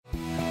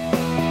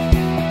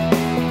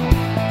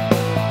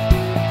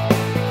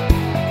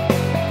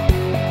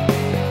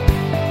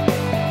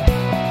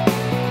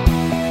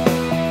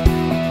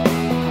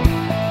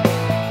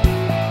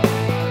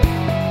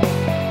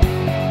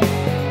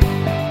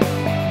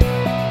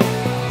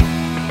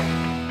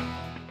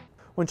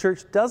When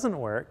church doesn't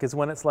work is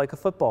when it's like a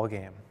football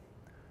game.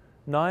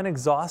 9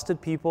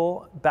 exhausted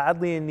people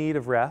badly in need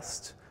of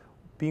rest,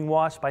 being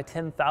watched by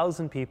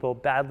 10,000 people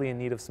badly in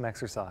need of some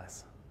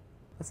exercise.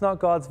 That's not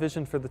God's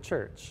vision for the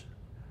church.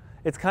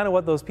 It's kind of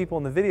what those people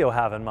in the video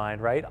have in mind,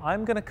 right?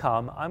 I'm going to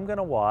come, I'm going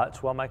to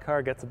watch while my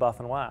car gets a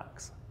buff and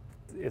wax.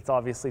 It's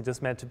obviously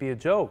just meant to be a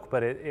joke,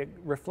 but it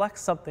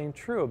reflects something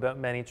true about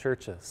many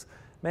churches.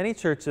 Many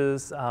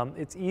churches,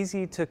 it's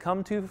easy to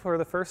come to for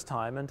the first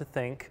time and to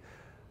think,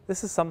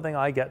 this is something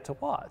I get to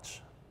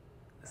watch.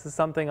 This is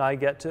something I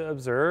get to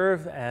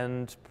observe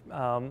and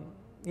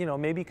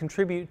maybe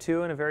contribute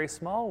to in a very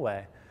small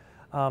way.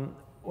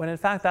 When in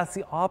fact, that's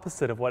the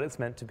opposite of what it's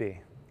meant to be.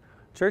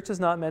 Church is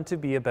not meant to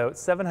be about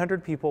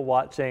 700 people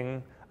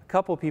watching a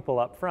couple people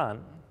up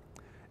front.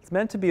 It's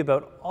meant to be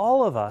about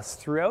all of us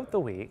throughout the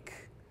week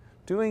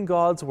doing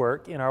God's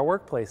work in our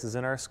workplaces,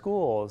 in our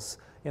schools,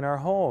 in our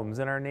homes,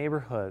 in our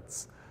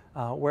neighborhoods,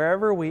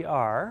 wherever we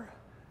are,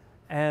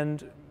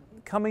 and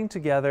coming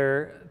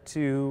together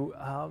to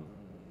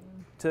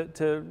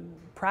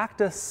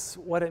practice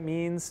what it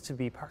means to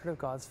be part of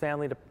God's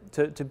family,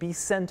 to be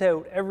sent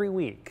out every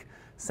week,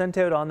 sent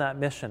out on that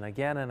mission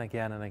again and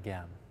again and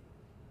again.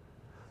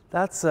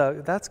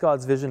 That's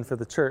God's vision for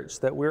the church,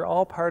 that we're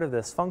all part of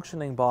this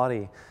functioning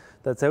body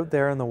that's out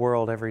there in the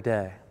world every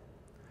day.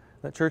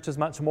 That church is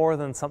much more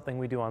than something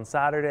we do on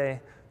Saturday.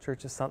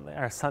 Church is something,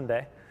 or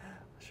Sunday.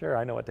 Sure,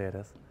 I know what day it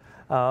is.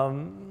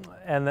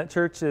 And that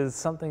church is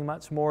something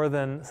much more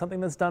than something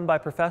that's done by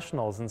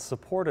professionals and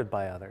supported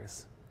by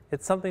others.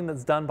 It's something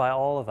that's done by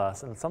all of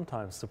us and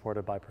sometimes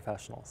supported by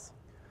professionals.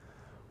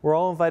 We're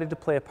all invited to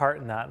play a part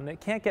in that, and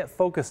it can't get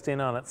focused in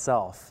on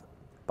itself.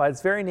 By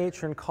its very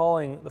nature and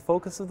calling, the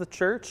focus of the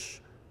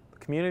church, the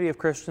community of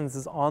Christians,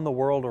 is on the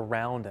world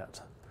around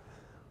it.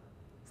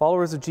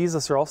 Followers of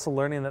Jesus are also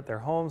learning that their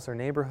homes, their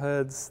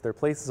neighborhoods, their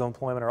places of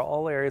employment are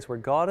all areas where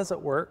God is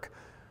at work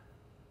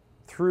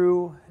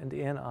through and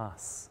in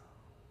us.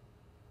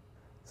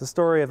 It's a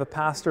story of a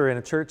pastor in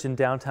a church in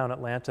downtown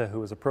Atlanta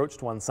who was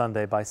approached one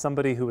Sunday by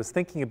somebody who was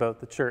thinking about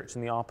the church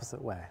in the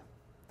opposite way.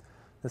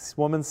 This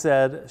woman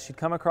said she'd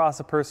come across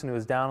a person who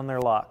was down on their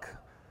luck,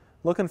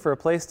 looking for a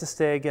place to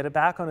stay, get it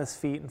back on his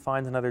feet, and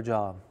find another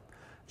job.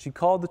 She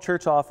called the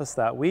church office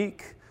that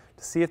week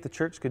to see if the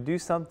church could do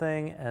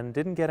something and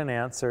didn't get an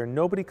answer.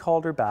 Nobody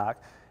called her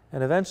back.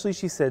 And eventually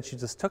she said she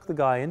just took the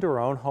guy into her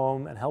own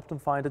home and helped him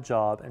find a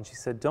job. And she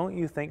said, "Don't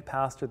you think,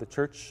 Pastor, the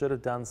church should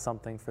have done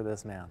something for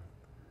this man?"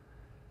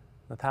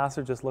 The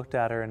pastor just looked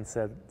at her and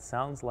said,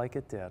 "Sounds like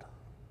it did."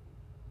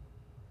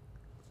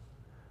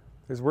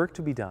 There's work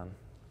to be done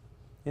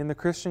in the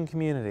Christian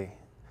community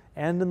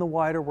and in the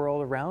wider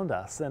world around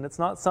us. And it's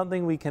not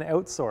something we can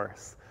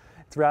outsource.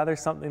 It's rather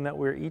something that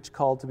we're each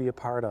called to be a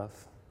part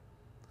of.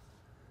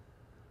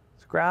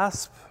 To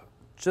grasp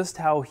just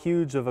how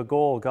huge of a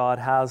goal God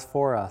has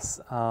for us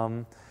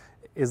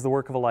is the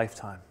work of a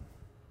lifetime.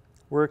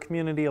 We're a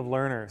community of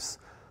learners,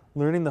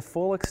 learning the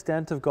full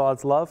extent of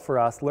God's love for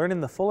us,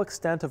 learning the full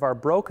extent of our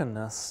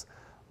brokenness,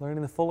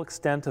 learning the full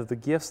extent of the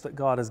gifts that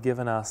God has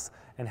given us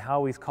and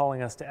how He's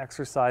calling us to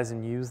exercise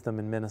and use them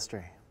in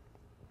ministry.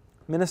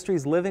 Ministry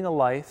is living a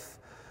life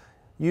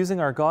using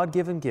our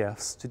God-given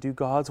gifts to do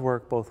God's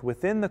work both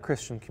within the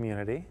Christian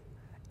community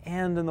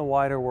and in the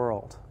wider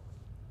world.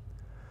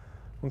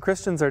 When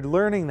Christians are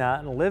learning that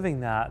and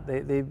living that,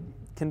 they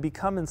can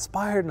become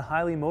inspired and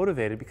highly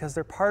motivated because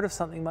they're part of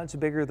something much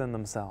bigger than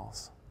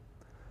themselves.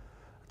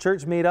 A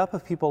church made up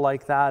of people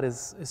like that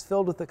is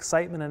filled with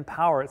excitement and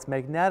power. It's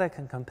magnetic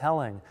and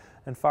compelling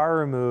and far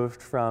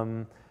removed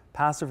from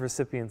passive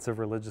recipients of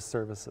religious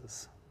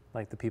services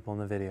like the people in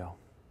the video.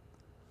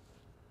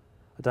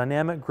 A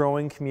dynamic,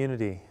 growing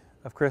community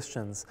of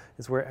Christians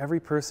is where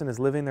every person is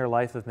living their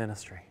life of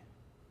ministry.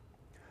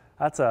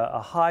 That's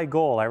a high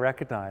goal, I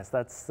recognize.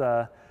 That's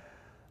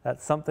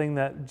something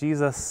that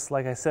Jesus,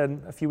 like I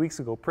said a few weeks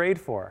ago, prayed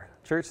for.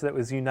 A church that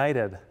was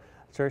united,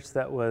 a church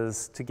that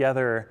was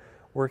together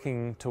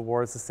working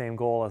towards the same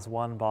goal as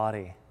one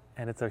body.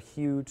 And it's a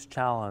huge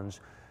challenge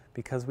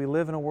because we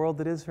live in a world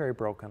that is very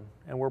broken,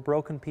 and we're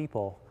broken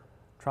people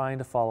trying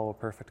to follow a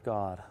perfect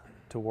God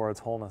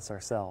towards wholeness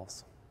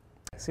ourselves.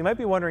 So you might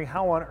be wondering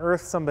how on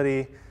earth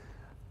somebody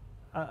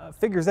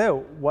figures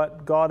out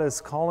what God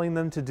is calling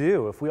them to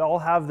do. If we all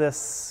have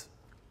this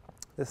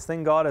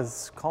thing God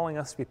is calling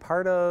us to be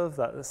part of,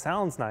 that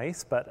sounds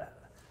nice, but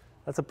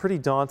that's a pretty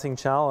daunting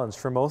challenge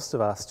for most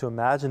of us to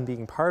imagine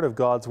being part of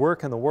God's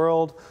work in the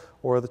world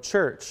or the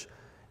church.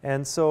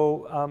 And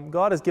so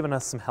God has given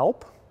us some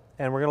help,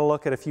 and we're going to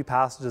look at a few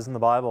passages in the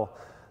Bible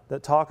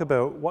that talk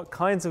about what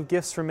kinds of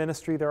gifts for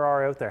ministry there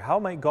are out there. How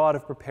might God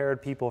have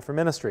prepared people for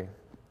ministry?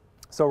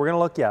 So we're going to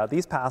look at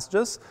these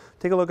passages.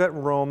 Take a look at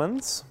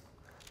Romans.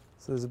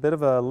 So there's a bit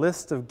of a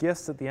list of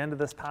gifts at the end of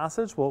this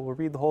passage. We'll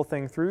read the whole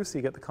thing through so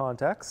you get the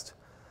context.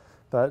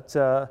 But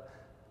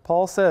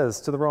Paul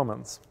says to the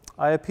Romans,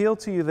 "I appeal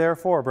to you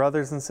therefore,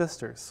 brothers and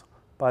sisters,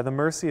 by the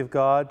mercy of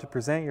God, to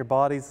present your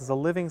bodies as a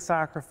living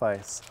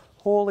sacrifice,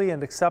 holy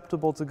and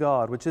acceptable to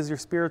God, which is your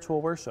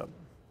spiritual worship.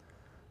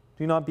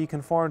 Do not be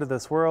conformed to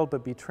this world,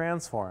 but be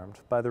transformed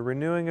by the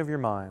renewing of your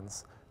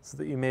minds, so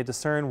that you may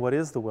discern what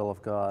is the will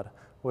of God,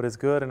 what is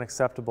good and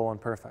acceptable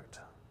and perfect.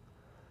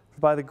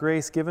 For by the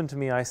grace given to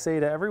me, I say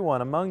to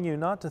everyone among you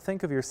not to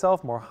think of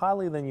yourself more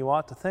highly than you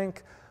ought to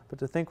think, but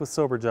to think with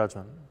sober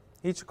judgment,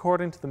 each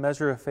according to the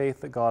measure of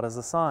faith that God has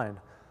assigned.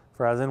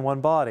 For as in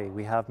one body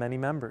we have many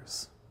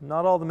members,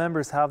 not all the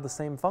members have the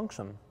same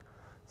function.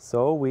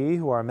 So we,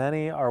 who are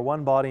many, are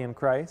one body in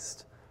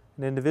Christ,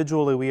 and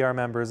individually we are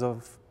members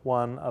of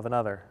one of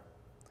another.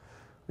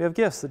 We have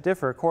gifts that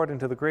differ according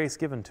to the grace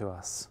given to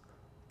us.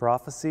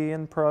 Prophecy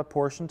in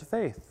proportion to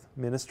faith,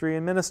 ministry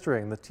in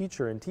ministering, the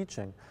teacher in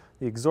teaching,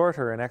 the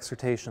exhorter in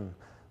exhortation,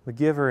 the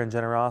giver in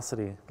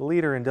generosity, the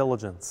leader in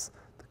diligence,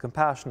 the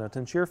compassionate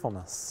in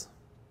cheerfulness.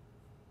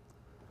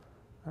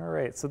 All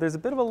right, so there's a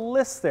bit of a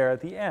list there at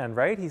the end,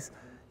 right?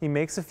 He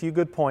makes a few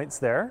good points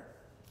there.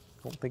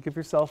 Don't think of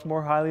yourself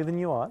more highly than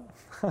you ought.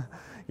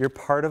 You're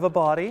part of a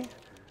body.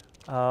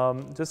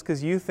 Just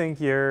because you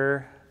think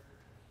you're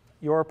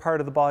part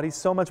of the body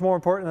so much more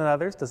important than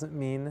others doesn't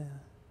mean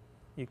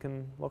you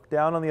can look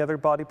down on the other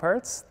body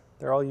parts.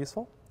 They're all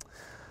useful.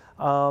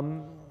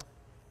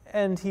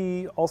 And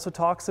he also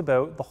talks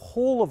about the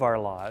whole of our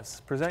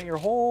lives. Present your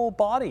whole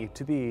body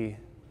to be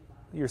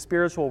your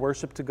spiritual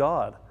worship to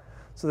God.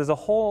 So there's a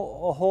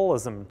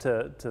holism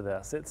to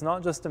this. It's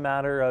not just a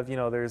matter of,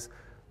 there's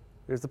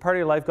the part of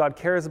your life God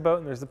cares about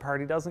and there's the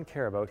part he doesn't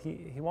care about.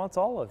 He wants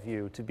all of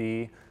you to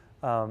be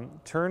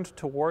turned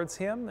towards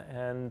him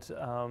and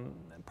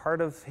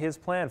part of his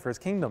plan for his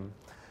kingdom.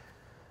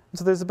 And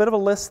so there's a bit of a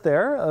list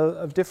there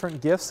of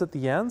different gifts at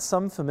the end,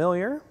 some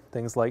familiar,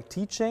 things like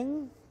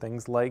teaching,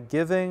 things like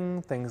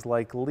giving, things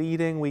like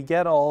leading. We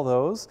get all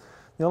those.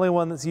 The only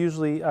one that's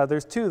usually,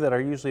 there's two that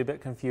are usually a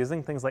bit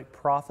confusing, things like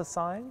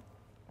prophesying.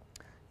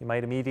 You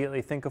might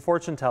immediately think of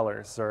fortune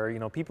tellers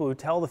or people who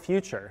tell the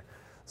future.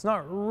 It's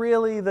not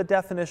really the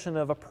definition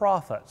of a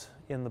prophet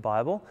in the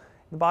Bible.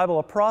 In the Bible,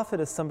 a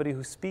prophet is somebody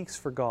who speaks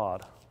for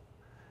God.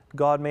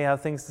 God may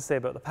have things to say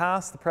about the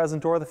past, the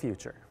present, or the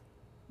future,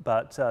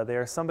 but they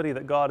are somebody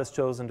that God has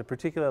chosen to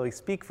particularly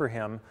speak for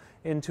him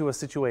into a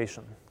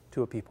situation,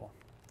 to a people.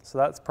 So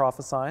that's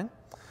prophesying.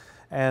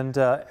 And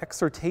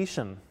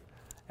exhortation.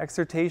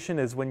 Exhortation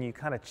is when you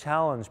kind of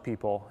challenge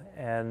people,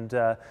 and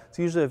it's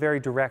usually a very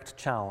direct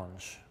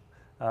challenge,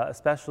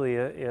 especially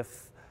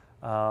if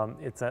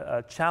it's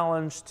a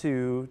challenge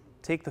to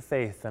take the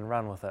faith and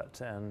run with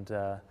it and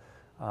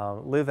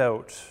live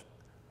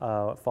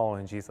out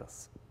following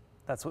Jesus.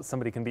 That's what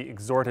somebody can be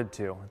exhorted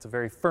to. It's a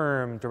very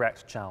firm,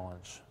 direct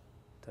challenge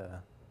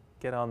to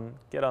get on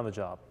the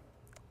job,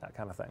 that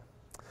kind of thing.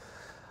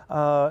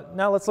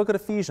 Now let's look at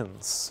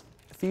Ephesians.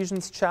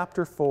 Ephesians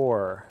chapter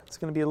 4. It's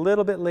going to be a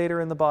little bit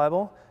later in the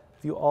Bible.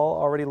 Have you all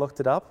already looked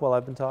it up while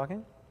I've been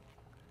talking?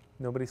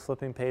 Nobody's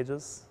flipping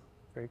pages?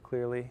 Very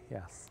clearly,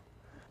 yes.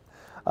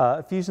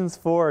 Ephesians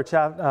 4,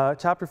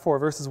 chapter 4,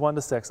 verses 1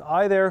 to 6.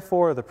 I,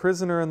 therefore, the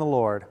prisoner in the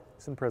Lord,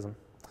 he's in prison,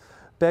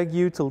 beg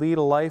you to lead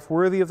a life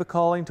worthy of the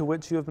calling to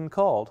which you have been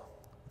called,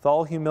 with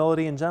all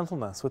humility and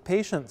gentleness, with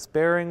patience,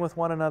 bearing with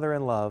one another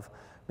in love,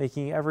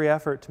 making every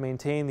effort to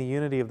maintain the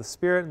unity of the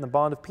Spirit and the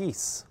bond of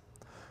peace.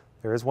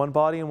 There is one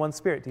body and one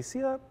Spirit. Do you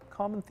see that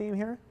common theme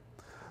here?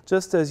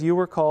 Just as you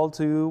were called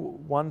to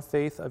one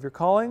faith of your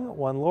calling,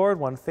 one Lord,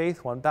 one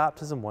faith, one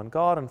baptism, one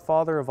God and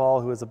Father of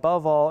all, who is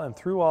above all and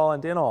through all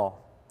and in all.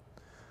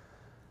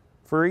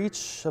 For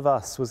each of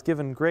us was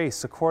given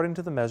grace according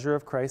to the measure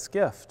of Christ's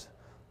gift.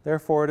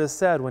 Therefore it is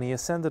said, when he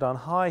ascended on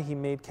high, he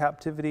made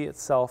captivity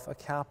itself a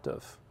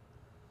captive.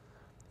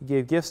 He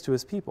gave gifts to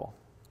his people.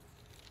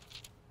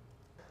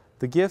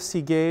 The gifts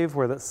he gave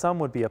were that some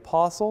would be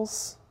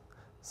apostles,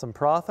 some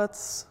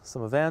prophets,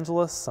 some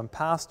evangelists, some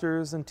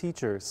pastors and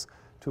teachers,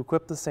 to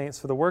equip the saints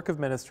for the work of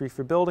ministry,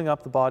 for building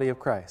up the body of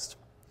Christ.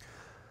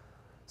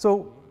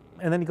 So,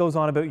 and then he goes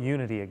on about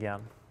unity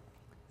again.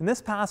 In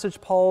this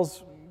passage,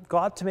 Paul's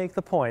got to make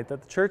the point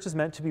that the church is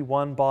meant to be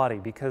one body,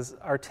 because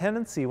our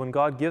tendency when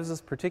God gives us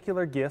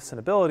particular gifts and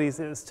abilities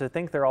is to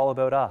think they're all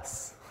about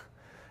us.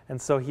 And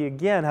so he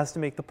again has to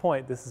make the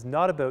point, this is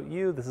not about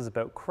you, this is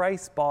about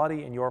Christ's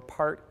body and your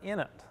part in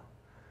it.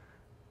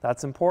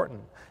 That's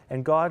important.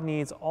 And God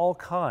needs all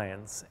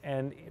kinds,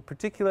 and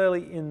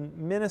particularly in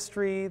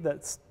ministry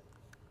that's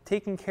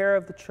taking care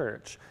of the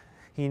church,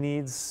 he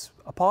needs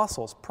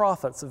apostles,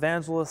 prophets,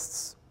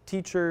 evangelists,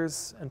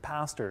 teachers, and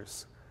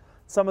pastors.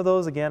 Some of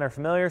those, again, are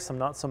familiar, some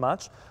not so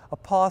much.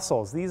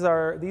 Apostles, these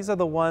are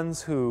the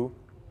ones who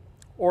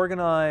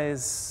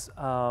organize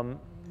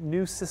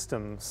new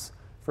systems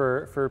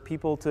for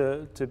people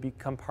to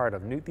become part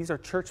of. These are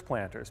church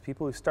planters,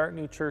 people who start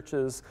new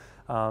churches.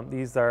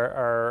 These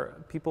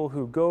are people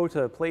who go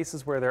to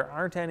places where there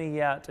aren't any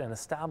yet and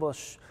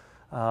establish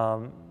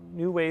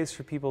new ways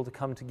for people to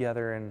come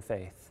together in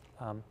faith.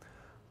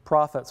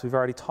 Prophets, we've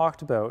already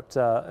talked about.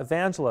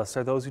 Evangelists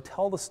are those who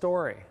tell the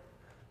story.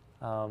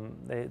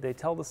 They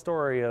tell the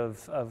story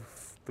of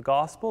the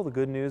gospel, the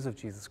good news of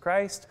Jesus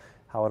Christ,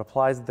 how it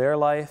applies to their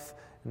life.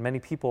 And many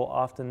people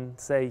often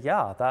say,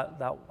 yeah,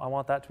 I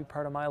want that to be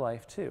part of my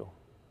life too.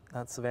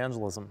 That's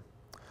evangelism.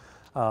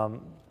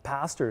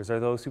 Pastors are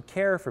those who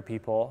care for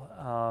people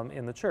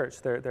in the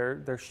church.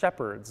 They're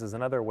shepherds is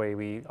another way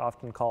we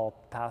often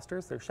call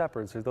pastors. They're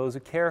shepherds. They're those who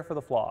care for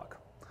the flock.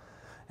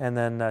 And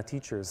then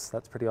teachers,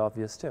 that's pretty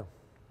obvious too.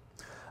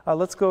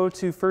 Let's go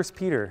to 1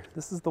 Peter.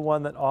 This is the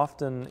one that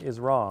often is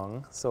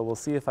wrong, so we'll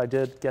see if I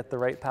did get the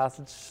right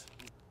passage.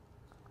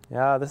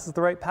 Yeah, this is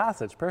the right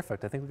passage.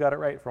 Perfect. I think we got it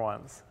right for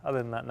once, other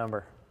than that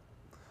number.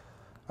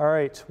 All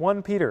right,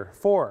 1 Peter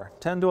 4,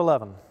 10 to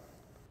 11.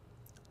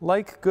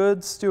 Like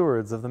good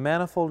stewards of the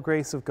manifold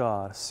grace of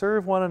God,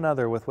 serve one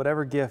another with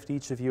whatever gift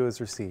each of you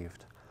has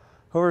received.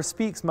 Whoever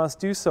speaks must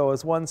do so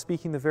as one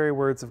speaking the very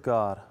words of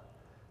God.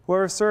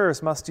 Whoever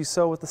serves must do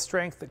so with the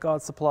strength that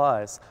God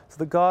supplies, so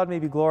that God may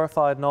be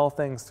glorified in all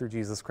things through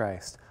Jesus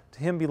Christ. To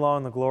him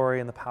belong the glory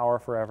and the power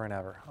forever and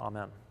ever.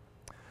 Amen.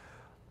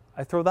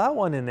 I throw that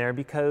one in there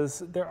because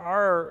there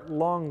are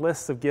long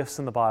lists of gifts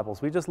in the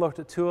Bibles. We just looked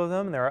at 2 of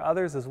them. There are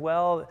others as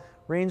well. It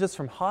ranges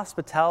from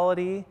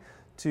hospitality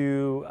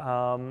to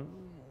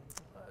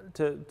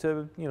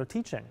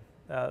teaching.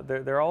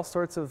 There are all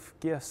sorts of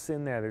gifts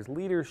in there. There's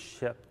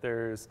leadership.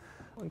 There's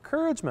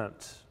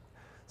encouragement.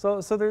 So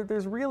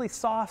there's really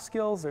soft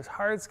skills. There's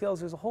hard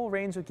skills. There's a whole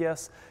range of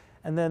gifts.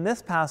 And then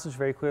this passage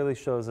very clearly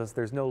shows us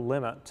there's no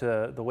limit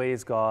to the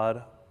ways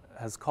God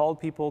has called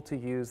people to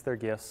use their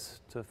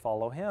gifts to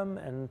follow him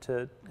and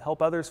to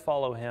help others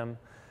follow him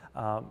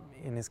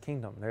in his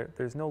kingdom.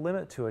 There's no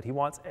limit to it. He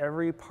wants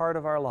every part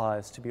of our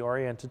lives to be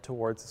oriented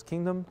towards his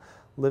kingdom,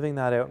 living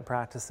that out and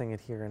practicing it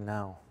here and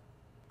now.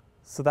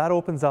 So that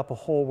opens up a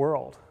whole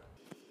world.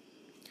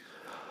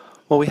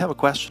 Well, we have a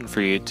question for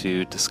you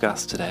to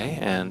discuss today,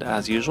 and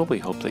as usual, we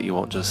hope that you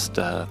won't just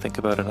think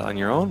about it on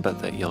your own,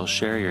 but that you'll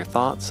share your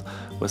thoughts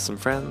with some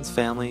friends,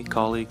 family,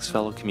 colleagues,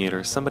 fellow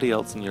commuters, somebody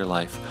else in your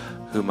life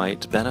who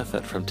might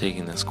benefit from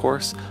taking this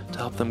course to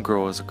help them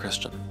grow as a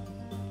Christian.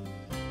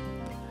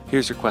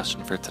 Here's your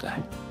question for today.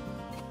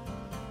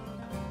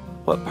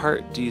 What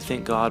part do you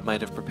think God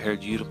might have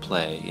prepared you to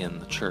play in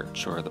the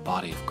church or the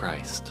body of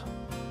Christ?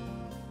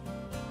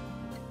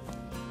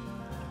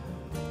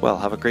 Well,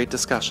 have a great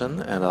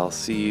discussion, and I'll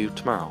see you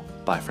tomorrow.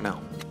 Bye for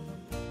now.